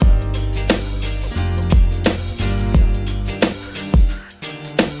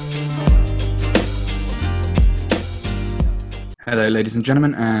Hello, ladies and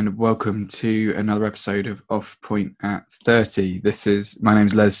gentlemen, and welcome to another episode of Off Point at 30. My name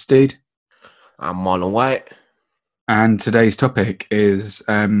is Les Steed. I'm Marlon White. And today's topic is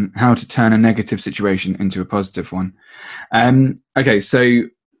how to turn a negative situation into a positive one. Okay, so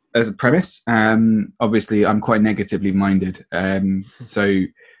as a premise, obviously I'm quite negatively minded.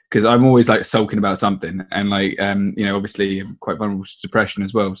 Because I'm always like sulking about something, and obviously I'm quite vulnerable to depression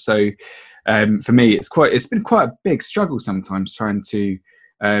as well. So for me, it's been quite a big struggle sometimes trying to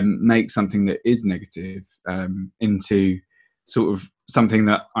make something that is negative into sort of something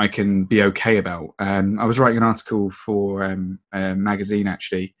that I can be okay about. I was writing an article for a magazine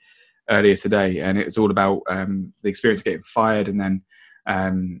actually earlier today, and it was all about the experience of getting fired and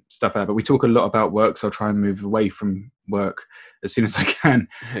then stuff like that. But we talk a lot about work, so I'll try and move away from work as soon as I can.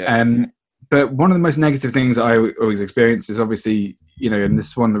 Yeah. But one of the most negative things I always experience is obviously, and this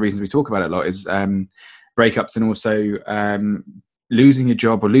is one of the reasons we talk about it a lot, is breakups and also losing your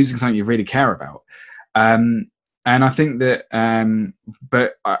job or losing something you really care about. And I think that,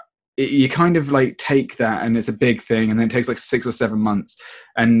 you kind of like take that and it's a big thing, and then it takes like 6 or 7 months.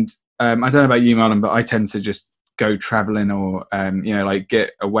 And I don't know about you, Marlon, but I tend to just go traveling or,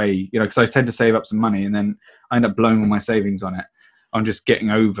 get away, because I tend to save up some money and then I end up blowing all my savings on it. I'm just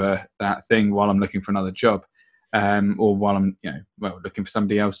getting over that thing while I'm looking for another job, or while I'm, looking for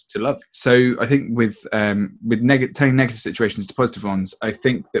somebody else to love. So I think with turning negative situations to positive ones, I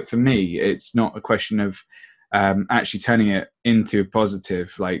think that for me, it's not a question of actually turning it into a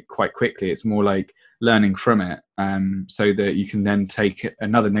positive like quite quickly. It's more like learning from it, so that you can then take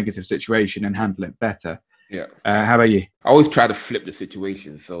another negative situation and handle it better. Yeah. How about you? I always try to flip the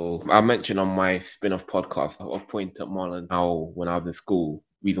situation. So I mentioned on my spin-off podcast, I've pointed at Marlon how when I was in school,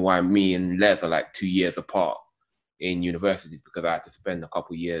 reason why me and Les are like 2 years apart in university is because I had to spend a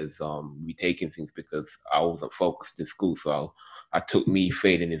couple of years retaking things because I wasn't focused in school. So I took me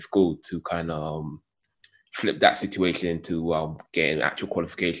failing in school to kind of flip that situation into getting actual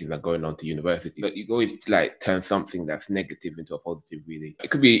qualifications and going on to university. But you always like turn something that's negative into a positive, really. It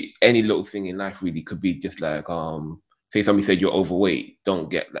could be any little thing in life, really. It could be just like say somebody said you're overweight, don't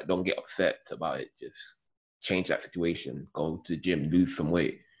get upset about it. Just change that situation, go to the gym, lose some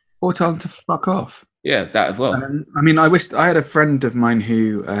weight. Or tell them to fuck off. Yeah, that as well. I wish I had a friend of mine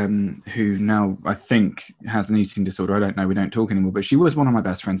who now I think has an eating disorder. I don't know. We don't talk anymore. But she was one of my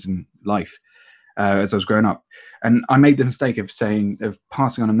best friends in life as I was growing up, and I made the mistake of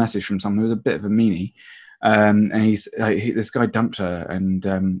passing on a message from someone who was a bit of a meanie, and this guy dumped her,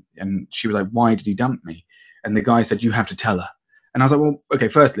 and she was like, "Why did he dump me?" And the guy said, "You have to tell her." And I was like, well, okay,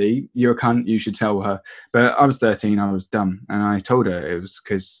 firstly, you're a cunt, you should tell her. But I was 13, I was dumb, and I told her it was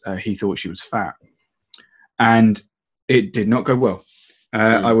because he thought she was fat. And it did not go well.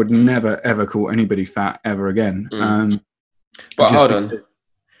 I would never, ever call anybody fat ever again. But hold on.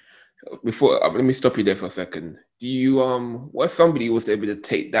 Before, let me stop you there for a second. Do you, what if somebody was able to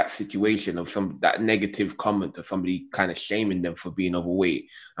take that situation of that negative comment of somebody kind of shaming them for being overweight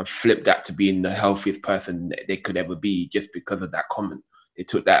and flip that to being the healthiest person that they could ever be just because of that comment? They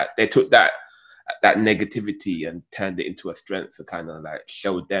took that negativity and turned it into a strength to kind of like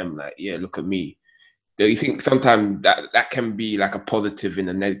show them like, yeah, look at me. Do you think sometimes that can be like a positive in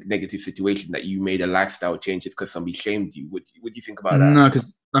a negative situation, that you made a lifestyle change just because somebody shamed you? What do you think about that? No,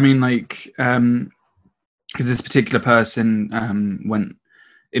 because because this particular person went,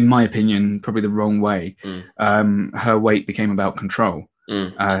 in my opinion, probably the wrong way. Her weight became about control.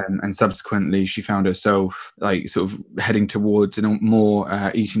 And subsequently she found herself like sort of heading towards a more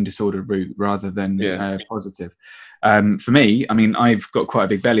eating disorder route rather than positive. For me, I've got quite a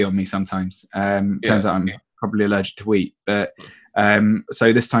big belly on me sometimes. Turns out I'm probably allergic to wheat. But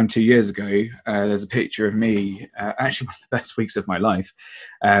so this time 2 years ago, there's a picture of me, actually one of the best weeks of my life.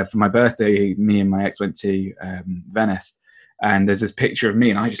 For my birthday, me and my ex went to Venice. And there's this picture of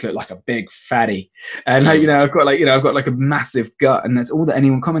me, and I just look like a big fatty. And I've got like a massive gut, and that's all that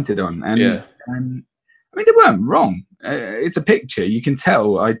anyone commented on. And they weren't wrong. It's a picture. You can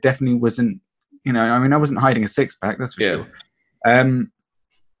tell I definitely wasn't. I wasn't hiding a six pack, that's for sure. And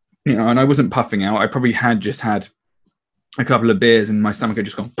I wasn't puffing out. I probably had just had a couple of beers, and my stomach had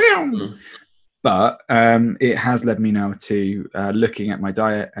just gone. But it has led me now to looking at my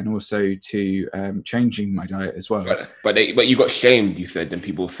diet and also to changing my diet as well. But you got shamed, you said, and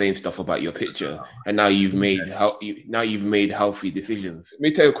people saying stuff about your picture, and now you've made healthy decisions. Let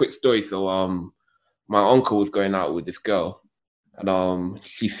me tell you a quick story. So my uncle was going out with this girl, and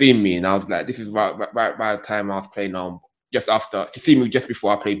she seen me, and I was like, this is right by the time I was playing just after. She seen me just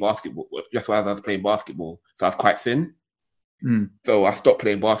before I played basketball, just while I was playing basketball, so I was quite thin. So I stopped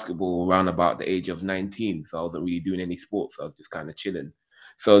playing basketball around about the age of 19. So I wasn't really doing any sports. I was just kind of chilling.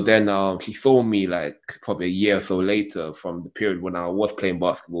 So then she saw me like probably a year or so later from the period when I was playing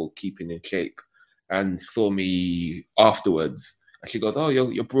basketball, keeping in shape, and saw me afterwards. And she goes, "Oh,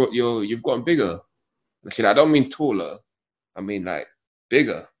 you've gotten bigger." And she like, "I don't mean taller. I mean like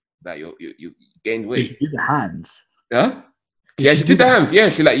bigger. Like you gained weight." Did you do the hands? Yeah. Yeah, she did the hands.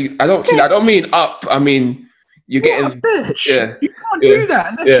 Yeah, I don't mean up. I mean you're getting. Bitch. Yeah. You can't do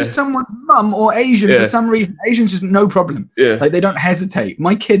that unless you're someone's mum or Asian for some reason. Asians just no problem. Yeah. Like they don't hesitate.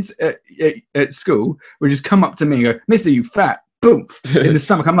 My kids at school would just come up to me and go, "Mister, you fat." Boom in the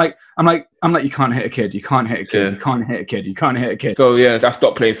stomach. I'm like, you can't hit a kid. You can't hit a kid. You can't hit a kid. You can't hit a kid. So yeah, I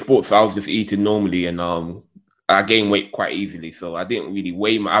stopped playing sports. So I was just eating normally, and I gained weight quite easily. So I didn't really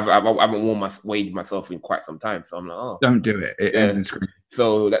weigh I haven't weighed myself in quite some time. So I'm like, oh, don't do it. It ends in screaming.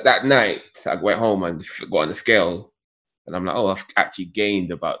 So that night I went home and got on the scale, and I'm like, oh, I've actually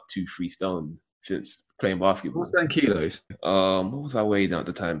gained about 2-3 stone since playing basketball. What's that in kilos? What was I weighing at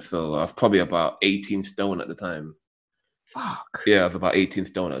the time? So I was probably about 18 stone at the time. Fuck. Yeah, I was about 18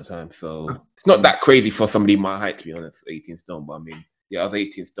 stone at the time. So it's not that crazy for somebody my height, to be honest, 18 stone. But I mean, yeah, I was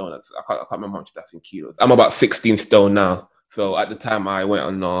 18 stone. I can't remember how much that's in kilos. I'm about 16 stone now. So at the time I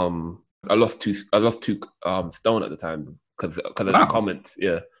went on, I lost two stone at the time because of the comment.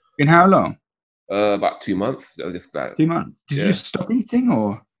 Yeah. In how long? About 2 months. Just like 2 months. Did you just stop eating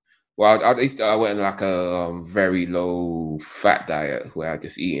or? Well, I went on like a very low fat diet where I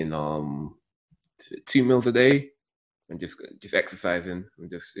just eating 2 meals a day. And just exercising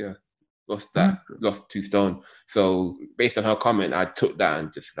and just lost 2 stone. So based on her comment, I took that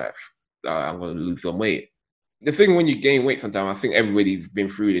and just like I'm gonna lose some weight. The thing when you gain weight, sometimes I think everybody's been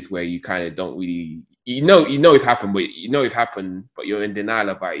through this where you kind of don't really you know it's happened, but you're in denial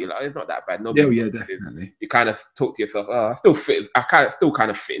about it. You're like, it's not that bad. Yeah, definitely. You kind of talk to yourself, oh, I still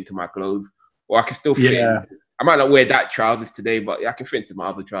kind of fit into my clothes, or I can still fit. I might not wear that trousers today, but I can fit into my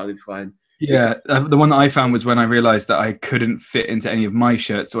other trousers fine. Yeah, the one that I found was when I realized that I couldn't fit into any of my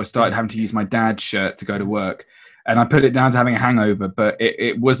shirts, so I started having to use my dad's shirt to go to work, and I put it down to having a hangover, but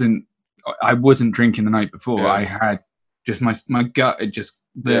it wasn't. I wasn't drinking the night before. I had just my gut had just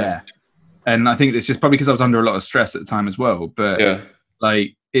there, and I think it's just probably because I was under a lot of stress at the time as well. But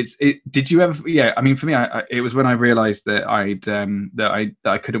like did you ever? Yeah, I mean, for me, it was when I realized that I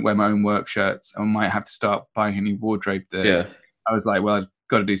couldn't wear my own work shirts. I might have to start buying a new wardrobe. I was like, well, I've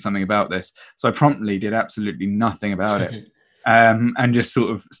got to do something about this. So I promptly did absolutely nothing about it, and just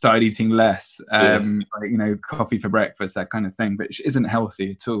sort of started eating less. Like, coffee for breakfast, that kind of thing, which isn't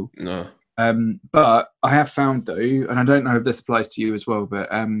healthy at all. No. But I have found though, and I don't know if this applies to you as well, but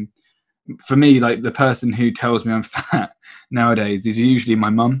for me, like the person who tells me I'm fat nowadays is usually my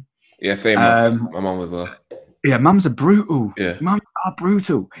mum. Yeah, same. My mum as well. Yeah, mums are brutal. Yeah, mums are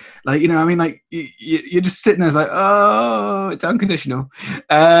brutal. Like, I mean, like you're just sitting there, it's like, oh, it's unconditional.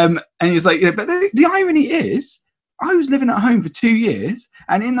 And it's like, but the irony is, I was living at home for 2 years,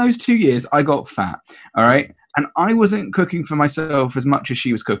 and in those 2 years, I got fat. All right, and I wasn't cooking for myself as much as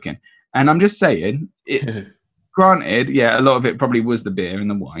she was cooking. And I'm just saying, granted, a lot of it probably was the beer and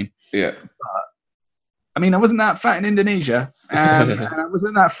the wine. Yeah. But I mean, I wasn't that fat in Indonesia, and I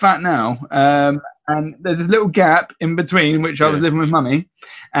wasn't that fat now. And there's this little gap in between which I was living with mummy,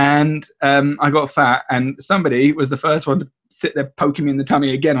 and I got fat, and somebody was the first one to sit there poking me in the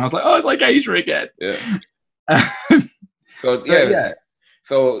tummy again. I was like, oh, it's like Asia again. Yeah.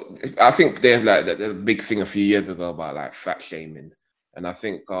 So I think there's like the big thing a few years ago about like fat shaming, and I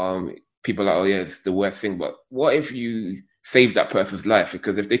think people are like, oh yeah, it's the worst thing. But what if you save that person's life?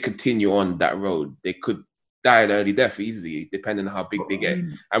 Because if they continue on that road, they could die an early death easily, depending on how big they get.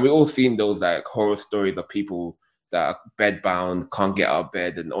 And we've all seen those like horror stories of people that are bedbound, can't get out of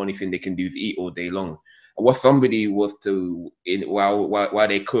bed, and the only thing they can do is eat all day long. And what somebody was to, while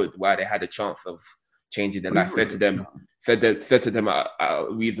they had a chance of changing their life, said to them at a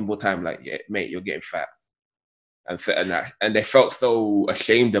reasonable time, like, yeah, mate, you're getting fat. And they felt so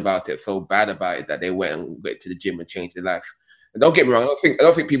ashamed about it, so bad about it, that they went to the gym and changed their life. And don't get me wrong, I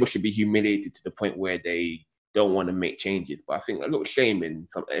don't think people should be humiliated to the point where they don't want to make changes. But I think a little shaming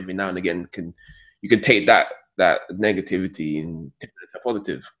every now and again you can take that negativity and turn it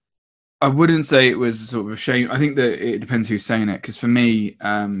positive. I wouldn't say it was sort of a shame. I think that it depends who's saying it. Because for me,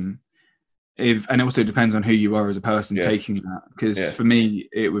 and it also depends on who you are as a person taking that. Because for me,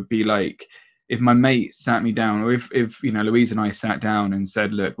 it would be like if my mate sat me down, or if Louise and I sat down and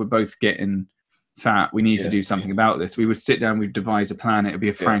said, look, we're both getting fat, we need to do something about this. We would sit down, we'd devise a plan. It would be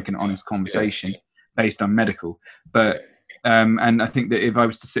a frank and honest conversation based on medical. But and I think that if I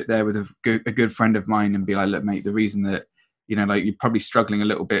was to sit there with a good friend of mine and be like, look, mate, the reason that like you're probably struggling a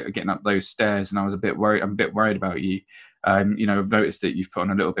little bit getting up those stairs, and I was a bit worried. I'm a bit worried about you. I've noticed that you've put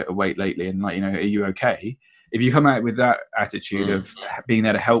on a little bit of weight lately, and like, are you okay? If you come out with that attitude of being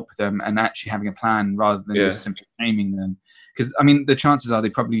there to help them and actually having a plan rather than just simply naming them, because I mean, the chances are they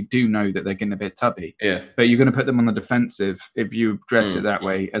probably do know that they're getting a bit tubby. Yeah. But you're going to put them on the defensive if you dress it that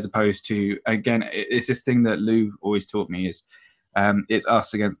way, as opposed to, again, it's this thing that Lou always taught me is, it's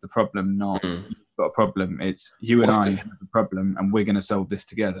us against the problem, not you've got a problem. It's you and I have a problem, and we're going to solve this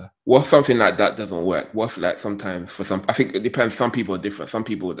together. What something like that doesn't work? What like sometimes for some, I think it depends. Some people are different. Some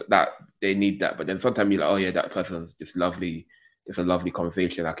people that they need that, but then sometimes you're like, oh yeah, that person's just lovely. It's a lovely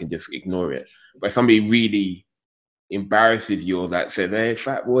conversation. I can just ignore it. But if somebody really embarrasses you or like says, hey,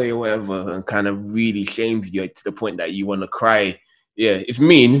 fat boy or whatever, and kind of really shames you to the point that you want to cry. Yeah, it's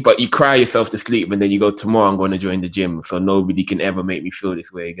mean, but you cry yourself to sleep, and then you go, tomorrow I'm going to join the gym, so nobody can ever make me feel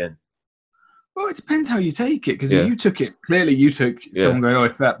this way again. Well, it depends how you take it, because you took it. Clearly, you took someone going, "Oh,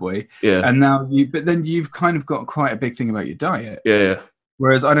 fat boy," and now but then you've kind of got quite a big thing about your diet. Yeah.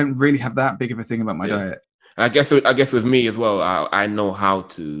 Whereas I don't really have that big of a thing about my diet. I guess with me as well, I know how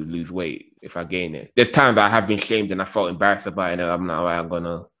to lose weight if I gain it. There's times I have been shamed and I felt embarrassed about it, and I'm like, all right, I'm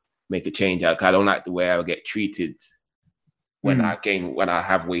gonna make a change. I don't like the way I get treated when I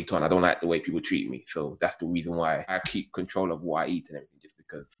have weight on. I don't like the way people treat me. So that's the reason why I keep control of what I eat and everything, just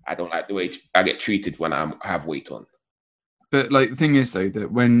because I don't like the way I get treated when I have weight on. But like the thing is though,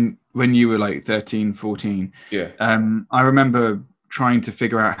 that when you were like 13, 14, I remember trying to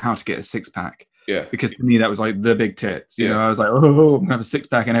figure out how to get a six pack. Yeah. Because to me that was like the big tits. You know, I was like, oh, I'm gonna have a six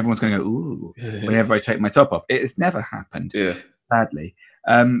pack, and everyone's gonna go, ooh, whenever I take my top off. It's never happened. Yeah. Sadly.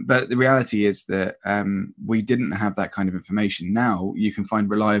 But the reality is that we didn't have that kind of information. Now you can find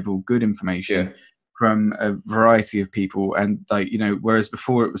reliable, good information from a variety of people, and like, whereas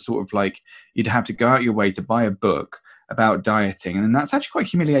before it was sort of like you'd have to go out your way to buy a book about dieting, and that's actually quite a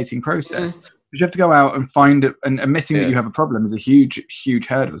humiliating process. Because you have to go out and find it, and admitting that you have a problem is a huge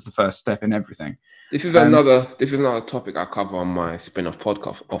hurdle. It's the first step in everything. This is another topic I cover on my spin-off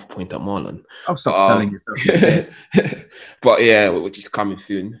podcast, Off Point at Marlon. I'll stop selling yourself. But yeah, which is coming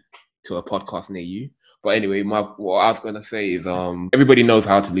soon to a podcast near you. But anyway, what I was going to say is everybody knows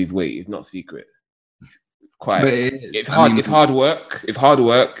how to lose weight. It's not a secret. It's hard. It's hard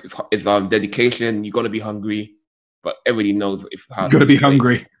work. It's dedication. You're going to be hungry. But everybody knows how to be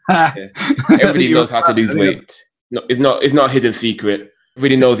hungry. Everybody knows how to lose weight. No, it's not a hidden secret.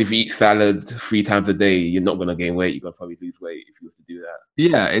 Everybody knows if you eat salad 3 times a day, you're not going to gain weight. You're going to probably lose weight if you have to do that.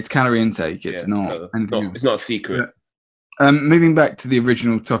 Yeah, it's calorie intake. It's not. It's not a secret. Moving back to the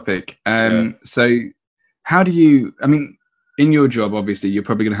original topic. So how do you? I mean, in your job, obviously, you're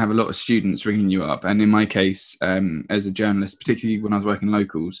probably going to have a lot of students ringing you up. And in my case, as a journalist, particularly when I was working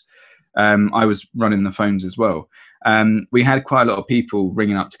locals, I was running the phones as well. We had quite a lot of people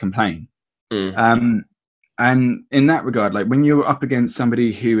ringing up to complain. And in that regard, like when you're up against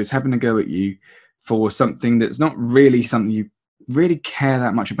somebody who is having a go at you for something that's not really something you really care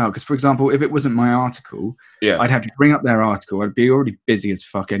that much about, because for example, if it wasn't my article, I'd have to bring up their article. I'd be already busy as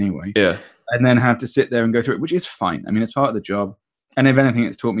fuck anyway. And then have to sit there and go through it, which is fine. I mean, it's part of the job. And if anything,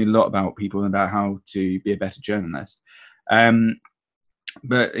 it's taught me a lot about people and about how to be a better journalist.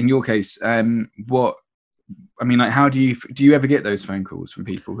 But in your case, how do you ever get those phone calls from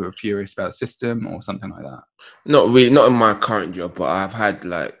people who are furious about the system or something like that? Not really, not in my current job, but I've had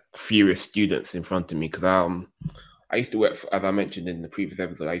like furious students in front of me because I used to work for, as I mentioned in the previous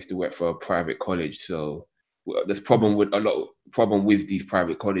episode, I used to work for a private college. So there's a problem with these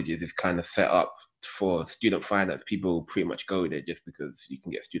private colleges is kind of set up for student finance. People pretty much go there just because you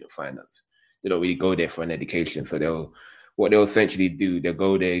can get student finance. They don't really go there for an education. So what they'll essentially do, they'll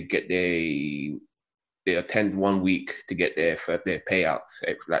go there, they attend 1 week to get their payouts,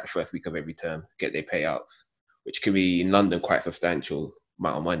 like the first week of every term, get their payouts, which can be in London quite a substantial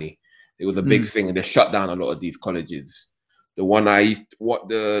amount of money. It was a big thing, and they shut down a lot of these colleges. The one I've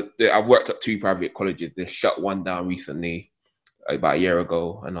worked at 2 private colleges. They shut one down recently, about a year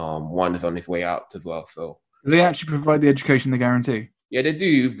ago, and one is on its way out as well. So do they actually provide the education they guarantee? Yeah, they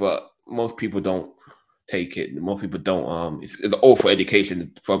do, but most people don't take it. Most people don't. It's awful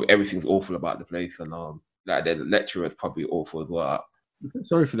education. Probably everything's awful about the place, and like the lecturer is probably awful as well.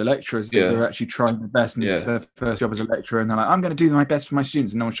 Sorry for the lecturers. They're actually trying their best, and it's their first job as a lecturer, and they're like, "I'm going to do my best for my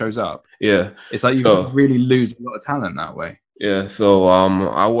students," and no one shows up. Yeah, it's like you really lose a lot of talent that way. Yeah, so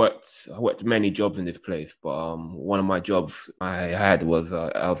I worked many jobs in this place, but one of my jobs I had was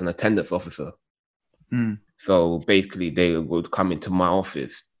I was an attendance officer. So basically, they would come into my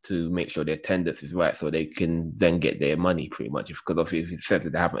office to make sure their attendance is right, so they can then get their money pretty much. Because obviously, if it says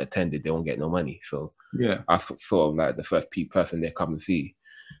that they haven't attended, they won't get no money. So yeah, I sort of like the first person they come and see.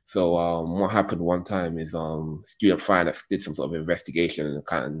 So what happened one time is student finance did some sort of investigation and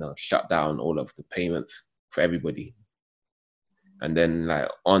kind of shut down all of the payments for everybody. And then like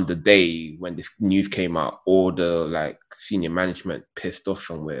on the day when this news came out, all the like senior management pissed off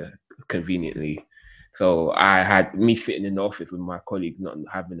somewhere conveniently. So I had me sitting in the office with my colleagues, not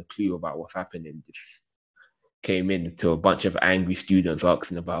having a clue about what's happening. Just came in to a bunch of angry students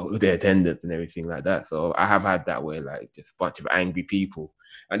asking about their attendance and everything like that. So I have had that where like just a bunch of angry people.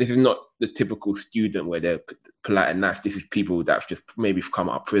 And this is not the typical student where they're polite and nice. This is people that's just maybe come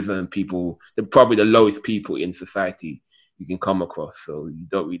out of prison, people, they're probably the lowest people in society you can come across. So you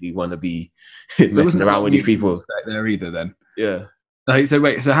don't really want to be messing around with these people. Back there either then. Yeah.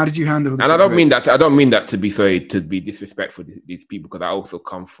 So how did you handle this? And I don't mean that to be disrespectful to these people, because I also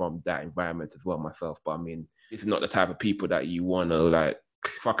come from that environment as well myself. But I mean, it's not the type of people that you want to like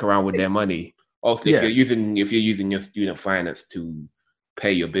fuck around with their money. Also, if you're using your student finance to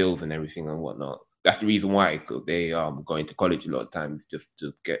pay your bills and everything and whatnot, that's the reason why they go into college a lot of times, just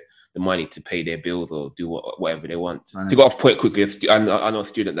to get the money to pay their bills or do whatever they want. To go off point quickly, I know a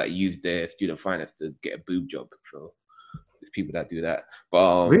student that used their student finance to get a boob job. So there's people that do that.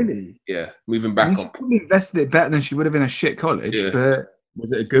 But really, yeah. Moving back, she probably invested it better than she would have in a shit college. Yeah. But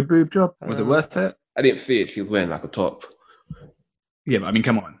was it a good boob job? Was it worth it? I didn't see it. She was wearing like a top. Yeah, but I mean,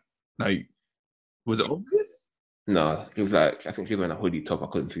 come on. Like, was it obvious? No, it was like, I think she was wearing a hoodie top. I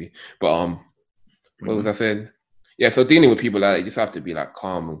couldn't see. But what was I saying? Yeah, so dealing with people like that, you just have to be like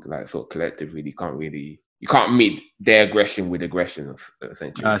calm and like sort of collective. Really, you can't meet their aggression with aggression,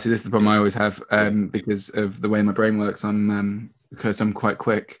 essentially. See, this is the problem I always have because of the way my brain works. Because I'm quite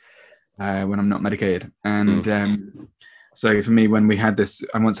quick when I'm not medicated, and so for me, when we had this,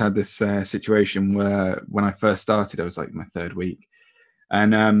 I once had this situation where when I first started, I was like my third week,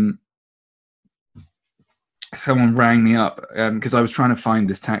 and someone rang me up because I was trying to find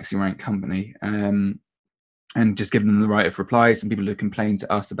this taxi rank company and just give them the right of reply. Some people had complained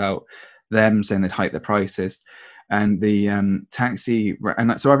to us about them saying they'd hike their prices, and the taxi,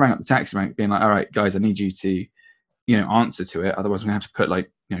 and so I rang up the taxi rank being like, all right guys, I need you to answer to it, otherwise I'm gonna have to put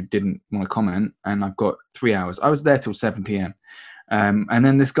like didn't want to comment, and I've got 3 hours. I was there till 7 p.m. And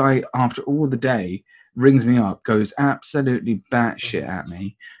then this guy, after all the day, rings me up, goes absolutely batshit at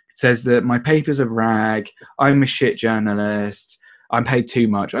me, says that my paper's a rag, I'm a shit journalist, I'm paid too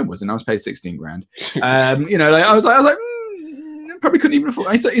much. I wasn't. I was paid 16 grand. I was like, probably couldn't even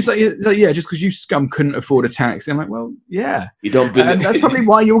afford. He's like, yeah, just because you scum couldn't afford a taxi. I'm like, well, yeah. You don't believe that's probably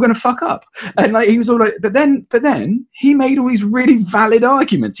why you're going to fuck up. And like, he was all like, but then he made all these really valid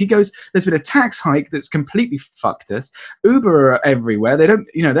arguments. He goes, there's been a tax hike that's completely fucked us. Uber are everywhere. They don't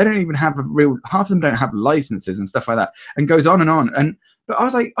even have half of them don't have licenses and stuff like that. And goes on and on. But I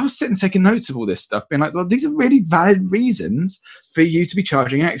was sitting taking notes of all this stuff, being like, well, these are really valid reasons for you to be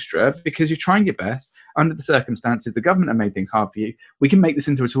charging extra because you're trying your best under the circumstances. The government have made things hard for you. We can make this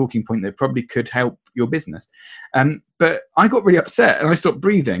into a talking point that probably could help your business. But I got really upset and I stopped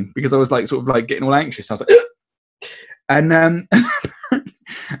breathing because I was like sort of like getting all anxious. I was like, and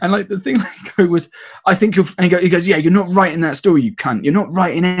like the thing I go was, I think you'll, and he goes, yeah, you're not writing that story, you cunt. You're not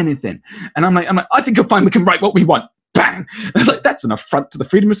writing anything. And I'm like, I think you'll find we can write what we want. Bang! I was like, that's an affront to the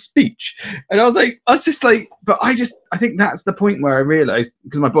freedom of speech. And I was just like, but I think that's the point where I realized,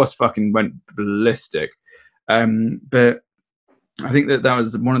 because my boss fucking went ballistic. But I think that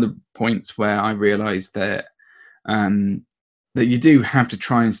was one of the points where I realized that that you do have to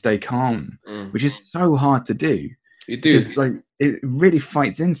try and stay calm, which is so hard to do. You do. Like, it really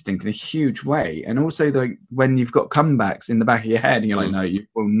fights instinct in a huge way. And also, like, when you've got comebacks in the back of your head and you're like, no, you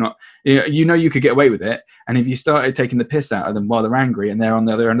will not, you could get away with it. And if you started taking the piss out of them while they're angry and they're on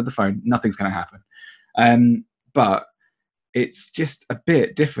the other end of the phone, nothing's going to happen. But it's just a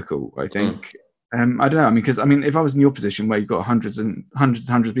bit difficult, I think. I don't know. I mean, because if I was in your position where you've got hundreds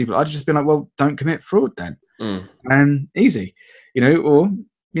of people, I'd just be like, well, don't commit fraud then. Easy, or,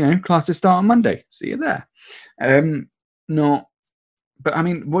 classes start on Monday. See you there. But I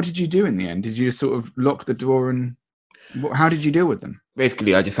mean, what did you do in the end? Did you sort of lock the door and how did you deal with them?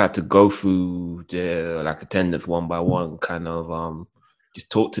 Basically, I just had to go through the attendance one by one, kind of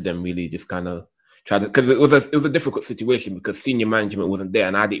just talk to them, really, just kind of try to, because it was a difficult situation because senior management wasn't there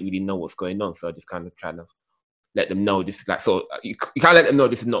and I didn't really know what's going on. So I just kind of trying to let them know this is like, so you can't let them know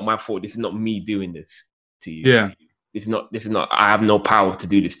this is not my fault. This is not me doing this to you. Yeah. This is not, I have no power to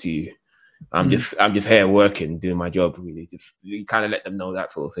do this to you. I'm just here working, doing my job, really. Just you kind of let them know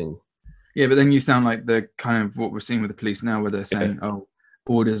that sort of thing. Yeah, but then you sound like the kind of what we're seeing with the police now, where they're saying, "Oh,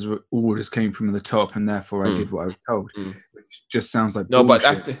 orders came from the top, and therefore I did what I was told, which just sounds like no,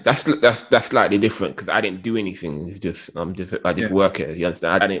 bullshit. but that's slightly different because I didn't do anything. It's just I just work it. You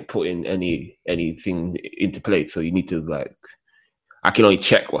understand? I didn't put in anything into place, so you need to like. I can only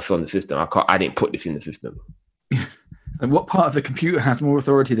check what's on the system. I didn't put this in the system. And what part of the computer has more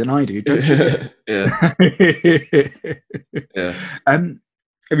authority than I do? Don't you? Yeah. Yeah.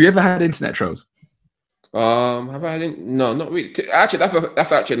 Have you ever had internet trolls? Have I had no, not really. Actually,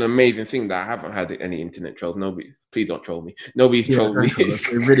 that's actually an amazing thing that I haven't had any internet trolls. Nobody, please don't troll me. Nobody's trolled me.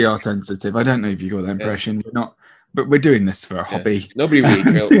 We really are sensitive. I don't know if you got that impression. We're not, but we're doing this for a hobby. Nobody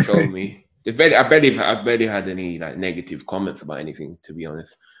really trolled me. I've barely had any like negative comments about anything, to be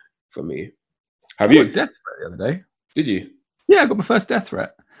honest. For me, have you? I got a death threat the other day. Did you? Yeah, I got my first death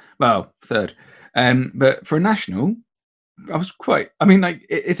threat. Well, third. But for a national, I was quite. I mean, like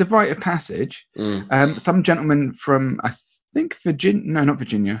it's a rite of passage. Some gentleman from I think Virginia. No, not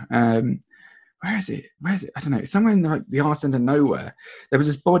Virginia. Where is it? I don't know. Somewhere in like the arse end of nowhere. There was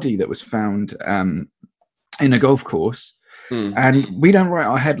this body that was found in a golf course, and we don't write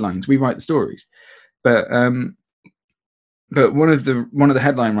our headlines. We write the stories. But one of the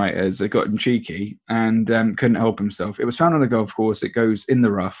headline writers had gotten cheeky and couldn't help himself. It was found on a golf course. It goes in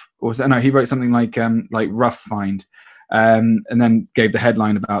the rough. He wrote something like rough find, and then gave the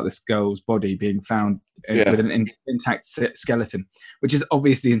headline about this girl's body being found with an intact skeleton, which is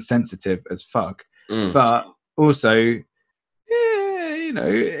obviously insensitive as fuck. But also,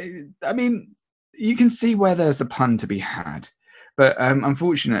 I mean, you can see where there's the pun to be had. But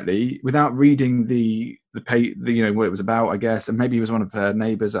unfortunately, without reading the what it was about, I guess, and maybe he was one of her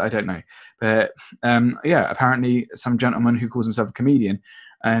neighbours, I don't know. But apparently some gentleman who calls himself a comedian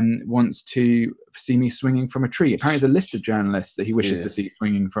wants to see me swinging from a tree. Apparently there's a list of journalists that he wishes to see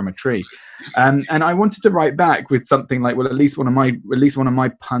swinging from a tree. And I wanted to write back with something like, well, at least one of my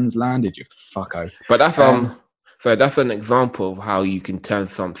puns landed, you fucko. But that's so that's an example of how you can turn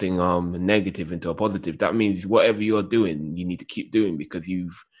something negative into a positive. That means whatever you're doing, you need to keep doing because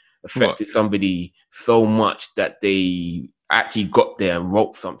you've affected somebody so much that they actually got there and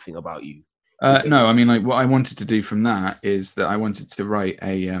wrote something about you. No, I mean, like what I wanted to do from that is that I wanted to write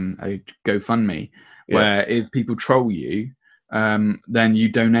a GoFundMe where if people troll you, then you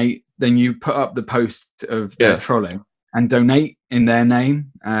donate, then you put up the post of their trolling and donate in their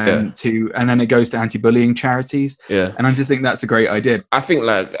name and then it goes to anti-bullying charities. And I just think that's a great idea. I think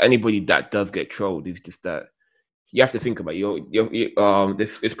like anybody that does get trolled is just that you have to think about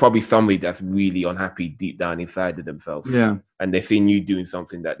it's probably somebody that's really unhappy deep down inside of themselves. And they're seeing you doing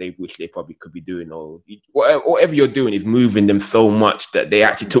something that they wish they probably could be doing, or whatever you're doing is moving them so much that they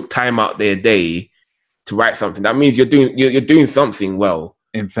actually took time out their day to write something. That means you're doing something well.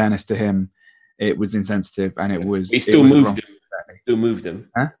 In fairness to him, it was insensitive, and it was. He still moved him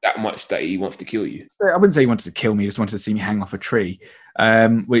that much that he wants to kill you. I wouldn't say he wanted to kill me; he just wanted to see me hang off a tree,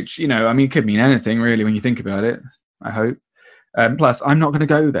 which I mean, could mean anything really when you think about it. I hope. Plus, I'm not going to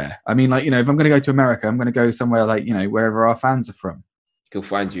go there. I mean, like if I'm going to go to America, I'm going to go somewhere like wherever our fans are from. He'll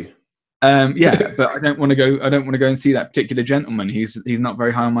find you. But I don't want to go. I don't want to go and see that particular gentleman. He's not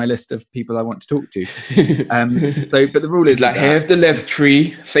very high on my list of people I want to talk to. But the rule is like, here's the left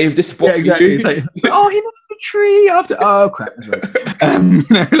tree. Save this spot. Yeah, exactly. It's like, oh, he moved the tree after. Oh crap!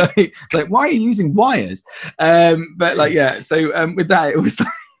 Like why are you using wires? But like So with that, it was like.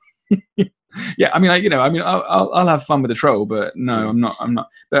 I mean, I'll have fun with the troll, but no, I'm not.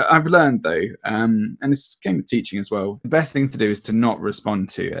 But I've learned though, and this came with teaching as well. The best thing to do is to not respond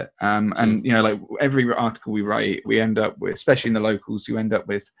to it. And like every article we write, we end up with, especially in the locals, you end up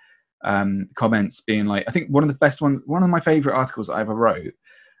with comments being like, I think one of my favorite articles that I ever wrote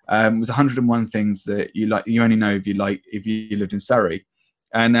was 101 things that you only know if you lived in Surrey,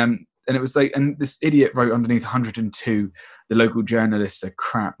 and it was like, and this idiot wrote underneath 102. The local journalists are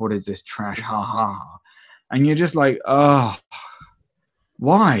crap. What is this trash? Ha ha. And you're just like, oh,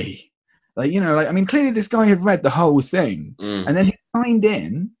 why? Like, I mean, clearly this guy had read the whole thing and then he signed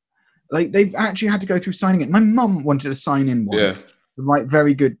in. Like, they've actually had to go through signing in. My mum wanted to sign in once, right?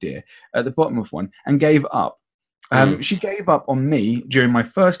 Very good, dear, at the bottom of one, and gave up. She gave up on me during my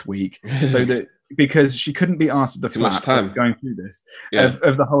first week because she couldn't be asked with the flap of going through this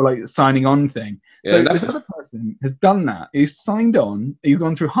of the whole like signing on thing. So this other person has done that. He's signed on. He's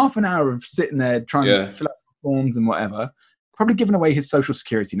gone through half an hour of sitting there trying to fill out forms and whatever. Probably given away his social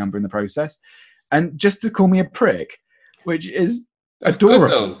security number in the process, and just to call me a prick, which is adorable.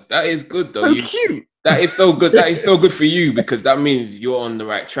 Good, though. That is good though. So cute. That is so good. That is so good for you because that means you're on the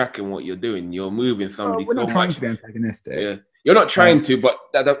right track in what you're doing. You're moving somebody. We're not trying to be antagonistic. You're not trying to, but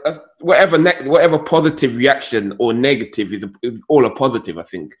whatever positive reaction or negative is all a positive. I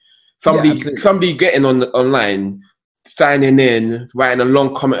think somebody getting online, signing in, writing a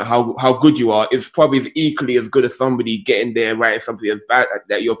long comment how good you are is probably equally as good as somebody getting there writing something as bad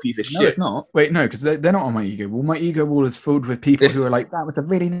that you're a piece of shit. No, it's not. Wait, no, because they're not on my ego wall. My ego wall is filled with people who are like, that was a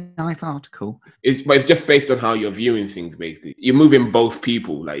really nice article. But it's just based on how you're viewing things, basically. You're moving both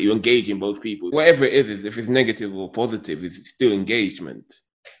people, like you're engaging both people. Whatever it is if it's negative or positive, it's still engagement.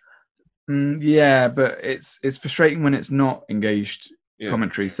 Yeah, but it's frustrating when it's not engaged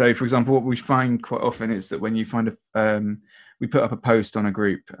commentary. So, for example, what we find quite often is that when you find we put up a post on a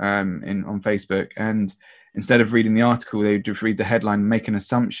group on Facebook, and instead of reading the article, they just read the headline, make an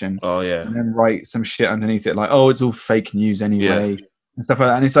assumption, and then write some shit underneath it, like, "Oh, it's all fake news anyway," and stuff like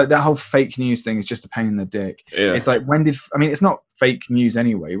that. And it's like that whole fake news thing is just a pain in the dick. Yeah. It's like, it's not fake news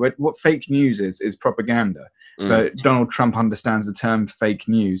anyway. What fake news is propaganda. But Donald Trump understands the term fake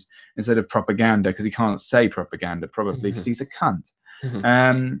news instead of propaganda because he can't say propaganda, probably because he's a cunt.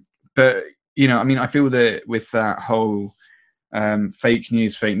 But I feel that with that whole fake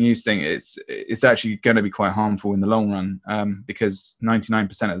news thing, it's actually going to be quite harmful in the long run, because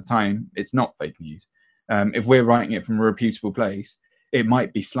 99% of the time it's not fake news. If we're writing it from a reputable place, it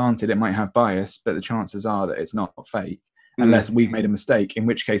might be slanted, it might have bias, but the chances are that it's not fake unless we've made a mistake, in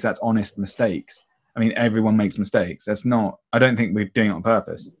which case that's honest mistakes. I mean, everyone makes mistakes. I don't think we're doing it on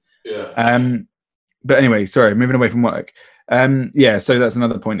purpose. Yeah. But anyway, sorry, moving away from work. So that's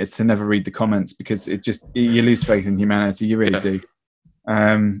another point, is to never read the comments, because you lose faith in humanity. You really do.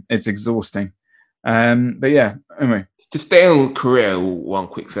 It's exhausting. But yeah, anyway. To stay on career 1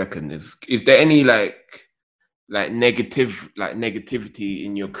 quick second, is there any negativity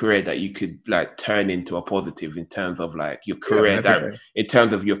in your career that you could turn into a positive in terms of your career in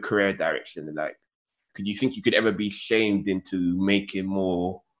terms of your career direction? Could you think you could ever be shamed into making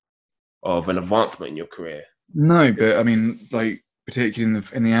more of an advancement in your career? No, but I mean, particularly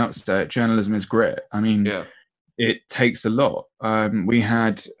in the outset, journalism is grit. I mean, it takes a lot. We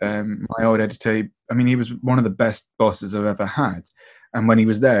had my old editor. I mean, he was one of the best bosses I've ever had. And when he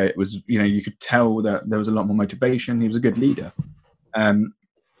was there, it was, you could tell that there was a lot more motivation. He was a good leader.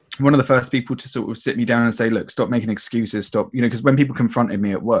 One of the first people to sort of sit me down and say, look, stop making excuses. Stop, because when people confronted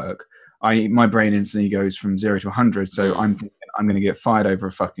me at work, my brain instantly goes from 0 to 100. So I'm thinking I'm going to get fired over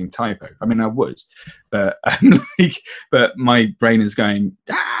a fucking typo. I mean, I was, but but my brain is going,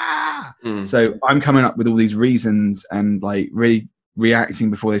 ah! So I'm coming up with all these reasons and really reacting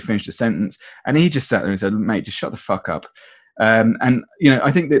before they finished a sentence. And he just sat there and said, mate, just shut the fuck up. And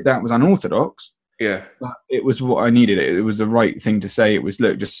I think that was unorthodox. Yeah. But it was what I needed. It was the right thing to say. It was,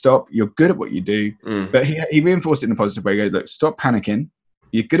 look, just stop. You're good at what you do. But he reinforced it in a positive way. He goes, look, stop panicking.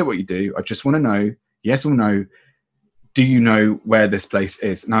 You're good at what you do. I just want to know, yes or no, do you know where this place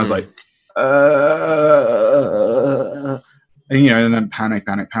is? And I was like, and then panic.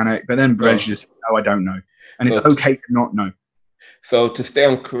 But then Breg just, I don't know. And it's okay to not know. So to stay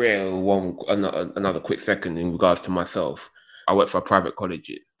on career, another quick second in regards to myself, I worked for a private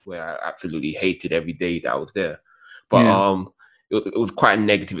college where I absolutely hated every day that I was there. But it was quite a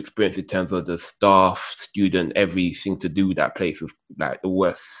negative experience in terms of the staff, student, everything to do with that place was the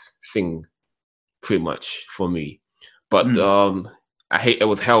worst thing pretty much for me. But it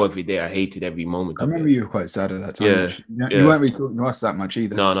was hell every day. I hated every moment of it. I remember you were quite sad at that time. You weren't really talking to us that much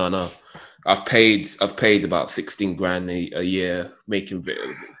either. No. I've paid about 16 grand a year, making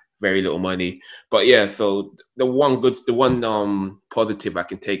very little money. But yeah, so the one positive I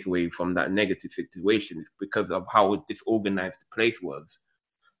can take away from that negative situation is because of how disorganized the place was.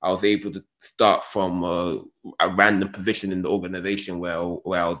 I was able to start from a random position in the organization where I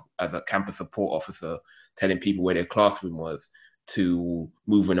was as a campus support officer, telling people where their classroom was, to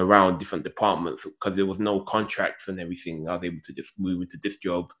moving around different departments because there was no contracts and everything. I was able to just move into this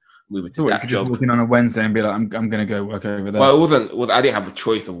job, move into that job. Just walk in on a Wednesday and be like, I'm going to go work over there. Well, I didn't have a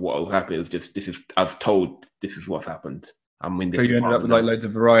choice of what was happening. It was just, I was told this is what's happened. I'm in this. So you ended up with loads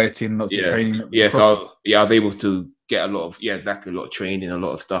of variety and lots of training. I was able to get a lot of training, a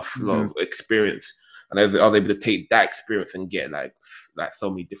lot of stuff, a lot of experience. And I was able to take that experience and get like so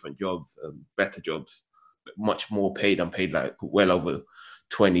many different jobs, better jobs, much more paid. I'm paid well over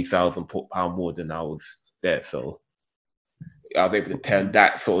 £20,000 more than I was there. So I was able to turn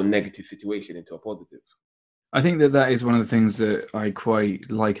that sort of negative situation into a positive. I think that is one of the things that I quite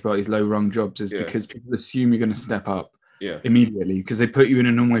like about these low-rung jobs is because people assume you're going to step up immediately because they put you in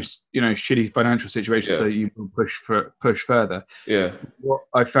an almost shitty financial situation so that you can push further. Yeah. What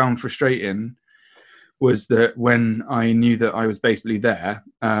I found frustrating was that when I knew that I was basically there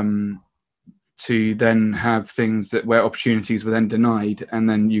to then have things that where opportunities were then denied, and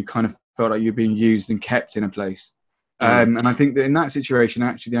then you kind of felt like you're being used and kept in a place. And I think that in that situation,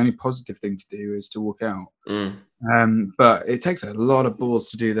 actually, the only positive thing to do is to walk out. But it takes a lot of balls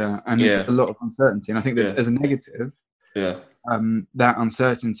to do that, and there's a lot of uncertainty. And I think that as a negative, that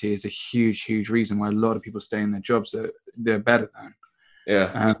uncertainty is a huge, huge reason why a lot of people stay in their jobs that they're better than.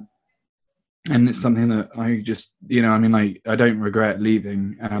 And it's something that I just, I mean, like, I don't regret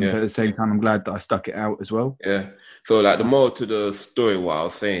leaving, but at the same time, I'm glad that I stuck it out as well. Yeah. So, like, the more to the story, what I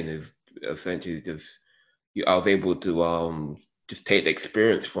was saying is essentially just I was able to just take the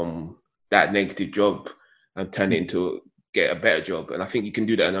experience from that negative job and turn it into get a better job. And I think you can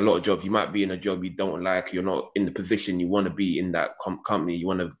do that in a lot of jobs. You might be in a job you don't like, you're not in the position you want to be in that company. You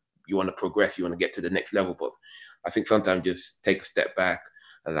want to progress, you want to get to the next level. But I think sometimes just take a step back.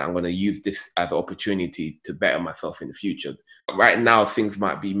 And I'm going to use this as an opportunity to better myself in the future. Right now, things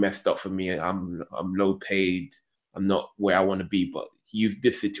might be messed up for me. I'm low paid. I'm not where I want to be. But use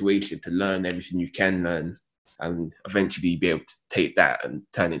this situation to learn everything you can learn, and eventually be able to take that and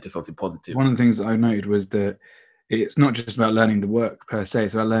turn it into something positive. One of the things that I noted was that it's not just about learning the work per se.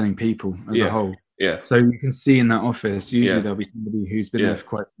 It's about learning people as a whole. Yeah. So you can see in that office, usually there'll be somebody who's been there for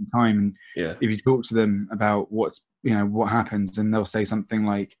quite some time. And if you talk to them about what happens, and they'll say something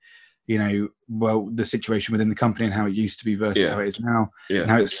like, well, the situation within the company and how it used to be versus how it is now, and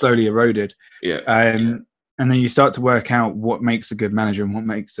how it's slowly eroded. And then you start to work out what makes a good manager and what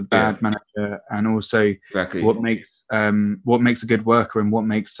makes a bad manager, and also what makes a good worker, and what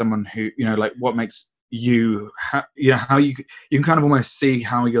makes someone who, what makes how you can kind of almost see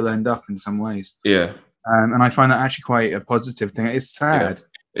how you'll end up in some ways. And I find that actually quite a positive thing. It's sad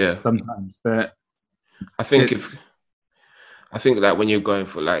sometimes, but I think that when you're going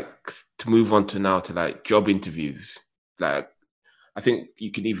for, like, to move on to now to, like, job interviews, like, I think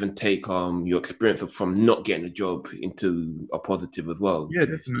you can even take your experience from not getting a job into a positive as well. Yeah,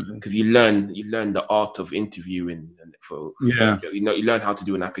 definitely. Because you learn the art of interviewing, and you learn how to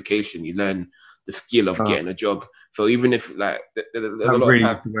do an application. You learn the skill of getting a job. So even if, like, there's a lot of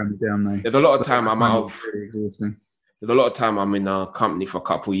time, there's a lot of time I'm out of. There's a lot of time I'm in a company for a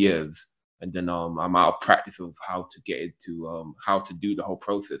couple of years, and then I'm out of practice of how to get into how to do the whole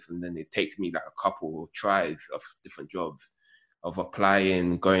process, and then it takes me like a couple of tries of different jobs, of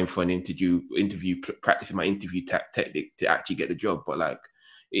applying, going for an interview, practicing my interview technique to actually get the job. But like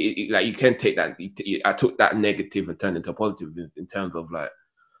you can take that. I took that negative and turned it into a positive in terms of, like,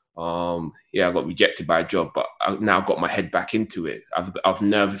 I got rejected by a job, but I now got my head back into it. I was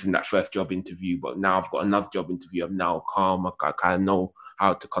nervous in that first job interview, but now I've got another job interview. I'm now calm. I kind of know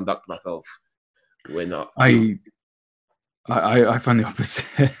how to conduct myself. I find the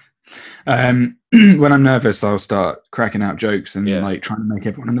opposite. When I'm nervous, I'll start cracking out jokes and like trying to make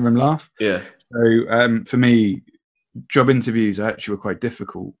everyone in the room laugh. So for me, job interviews actually were quite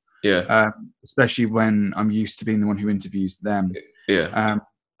difficult. Especially when I'm used to being the one who interviews them.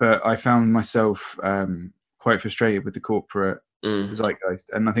 But I found myself quite frustrated with the corporate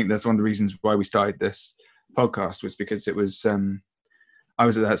zeitgeist, and I think that's one of the reasons why we started this podcast, was because it was I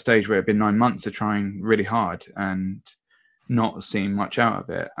was at that stage where it had been 9 months of trying really hard and not seeing much out of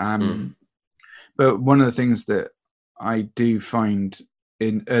it. But one of the things that I do find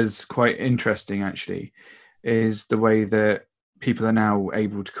as quite interesting, actually, is the way that people are now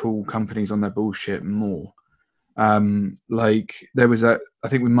able to call companies on their bullshit more. Like there was I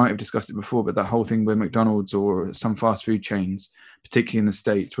think we might have discussed it before, but that whole thing where McDonald's or some fast food chains, particularly in the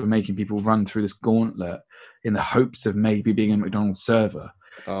States, were making people run through this gauntlet in the hopes of maybe being a McDonald's server.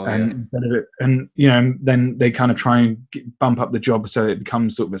 Instead of it, and then they kind of try and bump up the job so it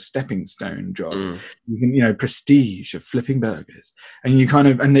becomes sort of a stepping stone job. You can, prestige of flipping burgers, and you kind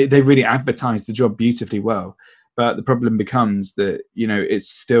of, and they really advertise the job beautifully well. But the problem becomes that it's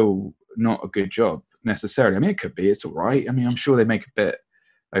still not a good job necessarily. I mean, it could be. It's all right. I mean, I'm sure they make a bit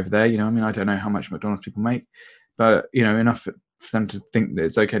over there. I mean, I don't know how much McDonald's people make, but enough for them to think that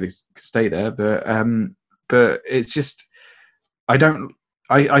it's okay to stay there. But it's just, I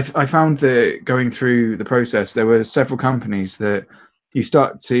found that going through the process, there were several companies that you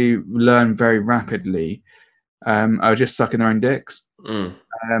start to learn very rapidly are just sucking their own dicks,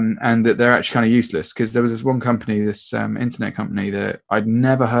 and that they're actually kind of useless. Because there was this one company, this internet company that I'd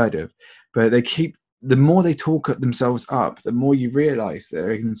never heard of, but the more they talk themselves up, the more you realise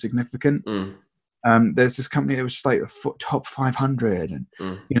they're insignificant. There's this company that was just like a top 500, and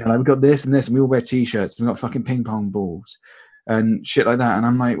like we've got this and this, and we all wear t-shirts, and we've got fucking ping pong balls and shit like that. And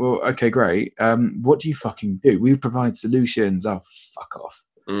I'm like, well, okay, great. What do you fucking do? We provide solutions. Oh, fuck off.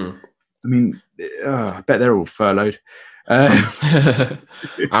 I mean, I bet they're all furloughed. I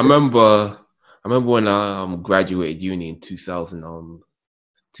remember I remember when I graduated uni in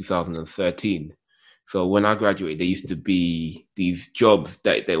 2013. So when I graduated, there used to be these jobs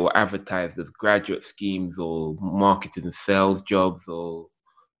that they were advertised as graduate schemes or marketing and sales jobs or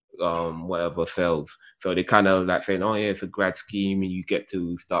whatever sales. So they kind of like saying, oh yeah, it's a grad scheme and you get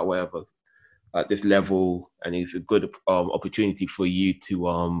to start whatever at this level, and it's a good opportunity for you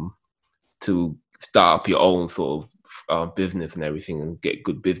to start up your own sort of business and everything and get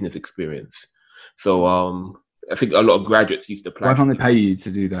good business experience. So I think a lot of graduates used to apply. Why can't they pay you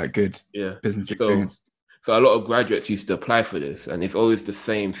to do that good business experience? So a lot of graduates used to apply for this, and it's always the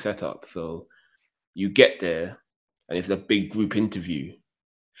same setup. So you get there, and it's a big group interview.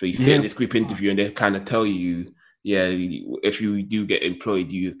 So you sit in this group interview, and they kind of tell you, yeah, if you do get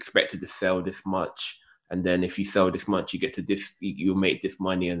employed, you expected to sell this much. And then if you sell this much, you get to this, you'll make this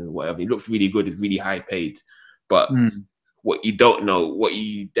money and whatever. It looks really good. It's really high paid. But what you don't know, what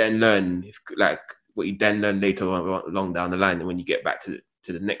you then learn is like what you then learn later on along down the line. And when you get back to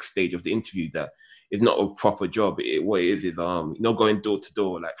the next stage of the interview, that is not a proper job. What it is going door to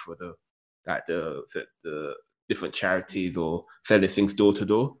door, like for the different charities or selling things door to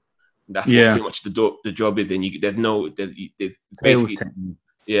door. That's what pretty much the job is. And there's sales technique.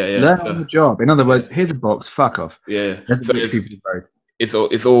 Learn on the job. In other words, here's a box. Fuck off. That's so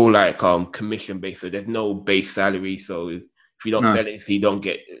it's all like commission based. So there's no base salary. So if you don't sell it, you don't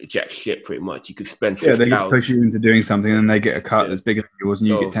get jack shit. Pretty much, you could spend 50 they hours. Push you into doing something, and they get a cut that's bigger than yours, and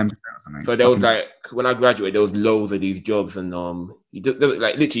you get 10% or something. So there was like when I graduated, there was loads of these jobs, and you just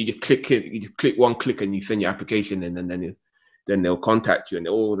like literally just click it. You just click one click, and you send your application, and then they'll contact you, and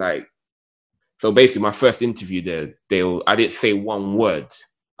they're all like. So basically, my first interview there, I didn't say one word.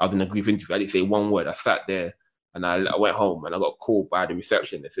 I was in a group interview. I didn't say one word. I sat there and I went home and I got called by the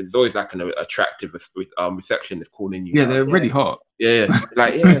receptionist. It's always like an attractive receptionist calling you. Yeah, they're really hot. Yeah,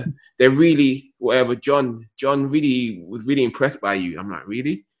 they're really whatever. John really was really impressed by you. I'm like,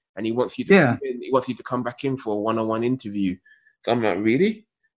 really? And he wants you to come in. He wants you to come back in for a one-on-one interview. So I'm like, really?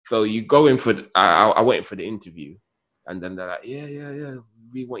 So you go in for I went for the interview, and then they're like, yeah.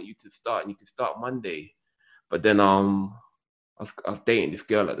 We want you to start, and you can start Monday. But then I was dating this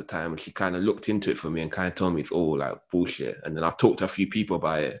girl at the time, and she kind of looked into it for me and kind of told me it's all like bullshit. And then I've talked to a few people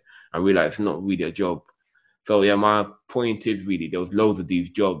about it. I realized it's not really a job. So yeah, my point is really there was loads of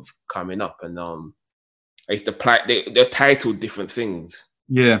these jobs coming up, and I used to apply. They're titled different things.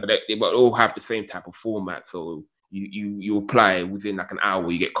 Yeah, but they all have the same type of format. So you apply within like an hour,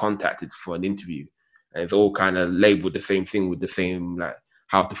 you get contacted for an interview, and it's all kind of labeled the same thing with the same like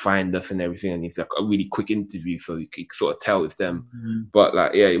how to find us and everything, and it's like a really quick interview, so you can sort of tell it's them. But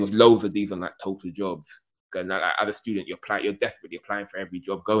like, it was loads of these on like Total Jobs. And like, as a student, you're desperately applying for every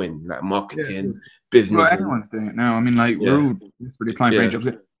job going, like marketing, business. Well, everyone's doing it now. I mean, like we're all desperately applying for any jobs.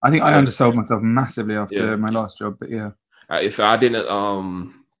 I think I undersold myself massively after my last job, but so I didn't.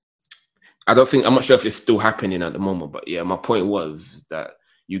 I'm not sure if it's still happening at the moment, but my point was that.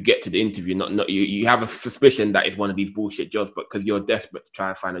 You get to the interview, you have a suspicion that it's one of these bullshit jobs, but because you're desperate to try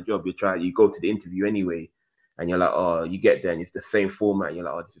and find a job, you go to the interview anyway, and you're like, oh, you get there and it's the same format, and you're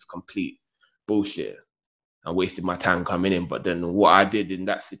like, oh, this is complete bullshit. I wasted my time coming in. But then what I did in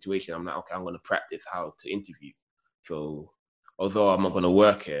that situation, I'm like, okay, I'm going to practice how to interview. So although I'm not going to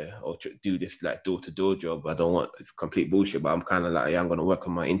work here or do this like door-to-door job, it's complete bullshit, but I'm kind of like, I'm going to work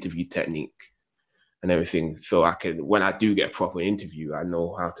on my interview technique and everything, so I can, when I do get a proper interview, I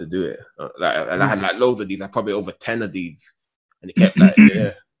know how to do it. I had like loads of these, like probably over 10 of these, and it kept like,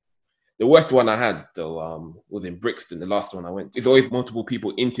 The worst one I had though was in Brixton. The last one I went to. It's always multiple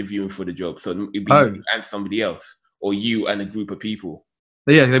people interviewing for the job, so it'd be you and somebody else, or you and a group of people.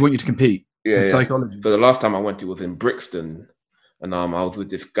 Yeah, they want you to compete. Psychology. So the last time I went, it was in Brixton, and I was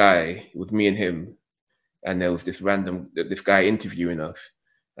with this guy, with me and him, and there was this guy interviewing us.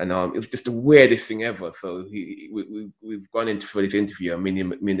 And it was just the weirdest thing ever. So we've gone into for this interview, and me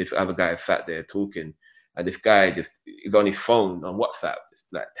and this other guy sat there talking, and this guy just is on his phone on WhatsApp, just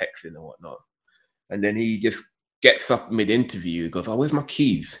like texting and whatnot. And then he just gets up mid-interview, he goes, oh, where's my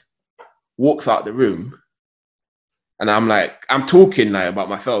keys? Walks out the room. And I'm like, I'm talking like about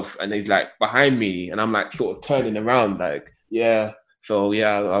myself, and he's like behind me, and I'm like sort of turning around like, so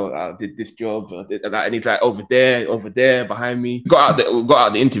I did this job, I did that, and he's like over there behind me. Got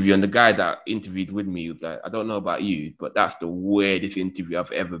out the interview, and the guy that interviewed with me was like, I don't know about you, but that's the weirdest interview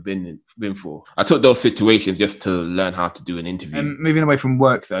I've ever been for. I took those situations just to learn how to do an interview. Moving away from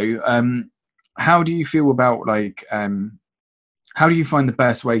work though, how do you feel about like, how do you find the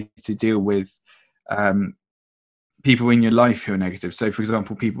best way to deal with people in your life who are negative? So for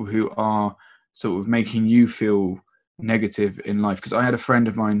example, people who are sort of making you feel negative in life, because I had a friend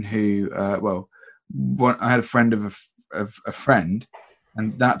of mine who I had a friend of a friend,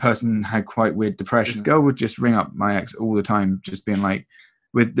 and that person had quite weird depression. This girl would just ring up my ex all the time, just being like,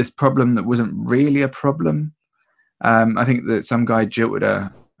 with this problem that wasn't really a problem. I think that some guy jilted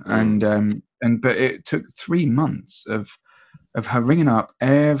her, but it took 3 months of her ringing up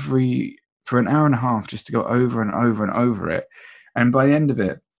for an hour and a half just to go over and over and over it. And by the end of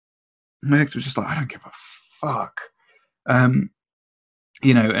it, my ex was just like, I don't give a fuck.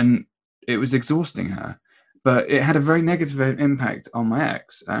 You know, and it was exhausting her. But it had a very negative impact on my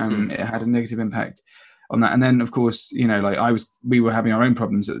ex. It had a negative impact on that. And then, of course, you know, like we were having our own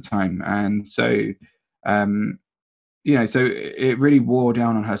problems at the time. And so, you know, so it really wore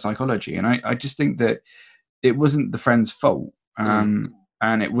down on her psychology. And I just think that it wasn't the friend's fault.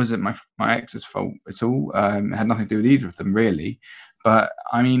 And it wasn't my ex's fault at all. It had nothing to do with either of them, really. But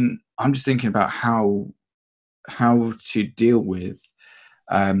I mean, I'm just thinking about how to deal with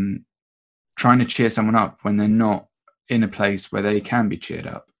trying to cheer someone up when they're not in a place where they can be cheered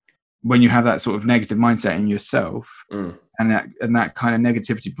up. When you have that sort of negative mindset in yourself, and that kind of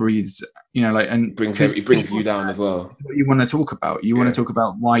negativity breathes, you know, like, and it brings you down as well. What you want to talk about, you want to talk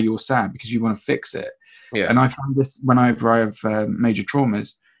about why you're sad because you want to fix it. Yeah. And I find this whenever I have major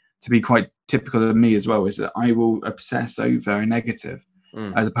traumas to be quite typical of me as well, is that I will obsess over a negative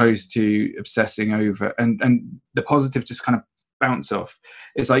as opposed to obsessing over, and the positive just kind of bounce off.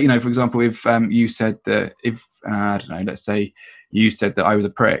 It's like, you know, for example, if you said that, I don't know, let's say you said that I was a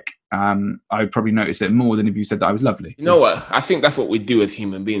prick, I would probably notice it more than if you said that I was lovely. You know what? I think that's what we do as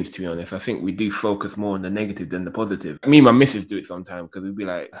human beings, to be honest. I think we do focus more on the negative than the positive. Me and my missus do it sometimes because we'd be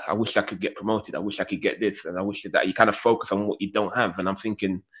like, I wish I could get promoted. I wish I could get this. And I wish that you kind of focus on what you don't have. And I'm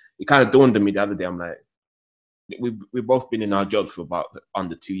thinking, it kind of dawned on me the other day. I'm like, we've both been in our jobs for about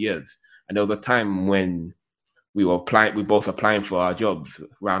under 2 years. And there was a time when we both applying for our jobs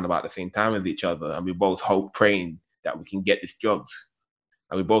around about the same time as each other. And we both praying that we can get these jobs.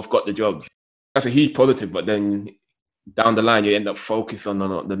 And we both got the jobs. That's a huge positive, but then down the line, you end up focusing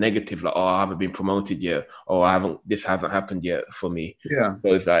on the negative, like, oh, I haven't been promoted yet, or this hasn't happened yet for me. Yeah.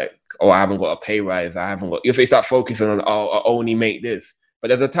 So it's like, oh, I haven't got a pay rise, if they start focusing on, oh, I only make this. But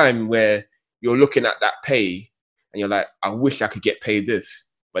there's a time where you're looking at that pay and you're like, I wish I could get paid this.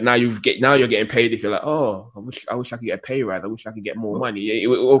 But now you're getting paid this. You're like, oh, I wish I could get a pay rise. I wish I could get more money.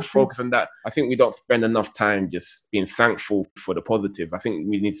 We'll focus on that. I think we don't spend enough time just being thankful for the positive. I think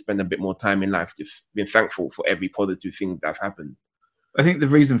we need to spend a bit more time in life just being thankful for every positive thing that's happened. I think the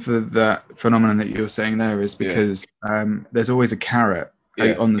reason for that phenomenon that you're saying there is because there's always a carrot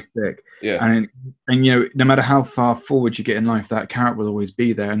on the stick. Yeah. And you know, no matter how far forward you get in life, that carrot will always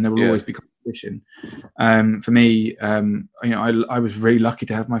be there, and there will always be competition. For me, you know, I was really lucky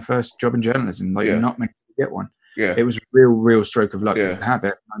to have my first job in journalism. Like, you're not meant to get one. Yeah. It was a real stroke of luck to have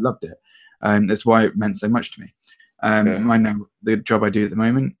it. I loved it. That's why it meant so much to me. I know the job I do at the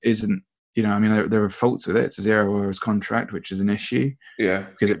moment isn't, you know, I mean, there are faults with it. It's a 0 hours contract, which is an issue. Yeah.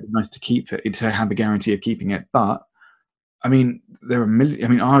 Because it'd be nice to keep it, to have the guarantee of keeping it. But I mean,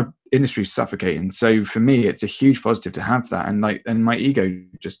 our industry is suffocating. So for me, it's a huge positive to have that. And my ego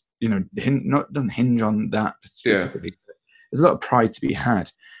just, you know, doesn't hinge on that specifically. There's a lot of pride to be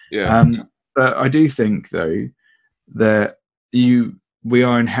had. Yeah. But I do think, though, that we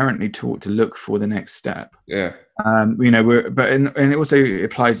are inherently taught to look for the next step. Yeah. You know, and it also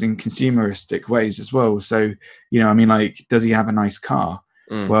applies in consumeristic ways as well. So, you know, I mean, like, does he have a nice car?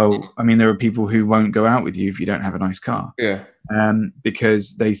 Well, I mean, there are people who won't go out with you if you don't have a nice car. Yeah.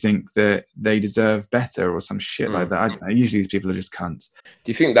 Because they think that they deserve better or some shit like that. I don't know. Usually these people are just cunts.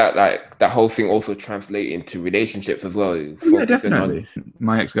 Do you think that, like, that whole thing also translates into relationships as well? Yeah, definitely.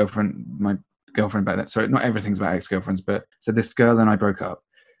 My girlfriend back then. Sorry, not everything's about ex-girlfriends, but so this girl and I broke up,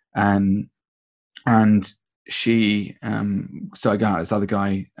 and she started going out with this other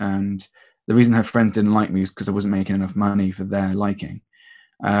guy, and the reason her friends didn't like me was because I wasn't making enough money for their liking.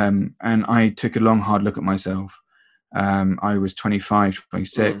 And I took a long, hard look at myself. I was 25,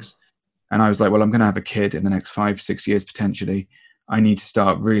 26, and I was like, well, I'm going to have a kid in the next 5-6 years, potentially. I need to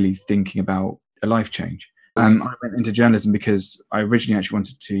start really thinking about a life change. I went into journalism because I originally actually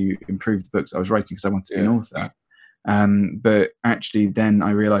wanted to improve the books I was writing because I wanted to be an author. But actually then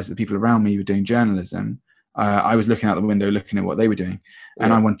I realized that people around me were doing journalism. I was looking out the window, looking at what they were doing,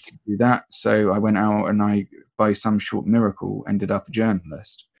 and I wanted to do that. So I went out and I, by some short miracle, ended up a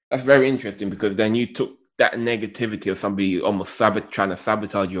journalist. That's very interesting, because then you took that negativity of somebody almost trying to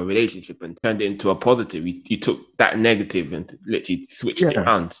sabotage your relationship and turned it into a positive. You took that negative and literally switched it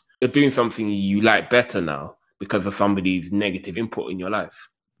around. You're doing something you like better now because of somebody's negative input in your life.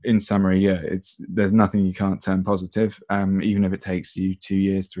 In summary, there's nothing you can't turn positive, even if it takes you 2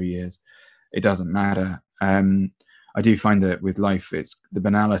 years, 3 years. it doesn't matter. I do find that with life, it's the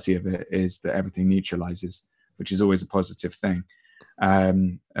banality of it is that everything neutralizes, which is always a positive thing,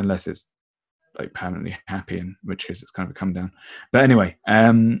 unless it's like permanently happy, in which case it's kind of a come down. But anyway,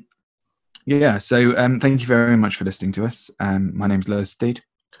 yeah. So thank you very much for listening to us. My name's Lewis Steed.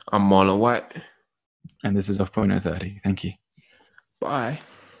 I'm Marlon White. And this is Off Point 030. Thank you. Bye.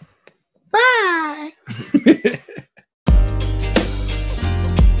 Bye.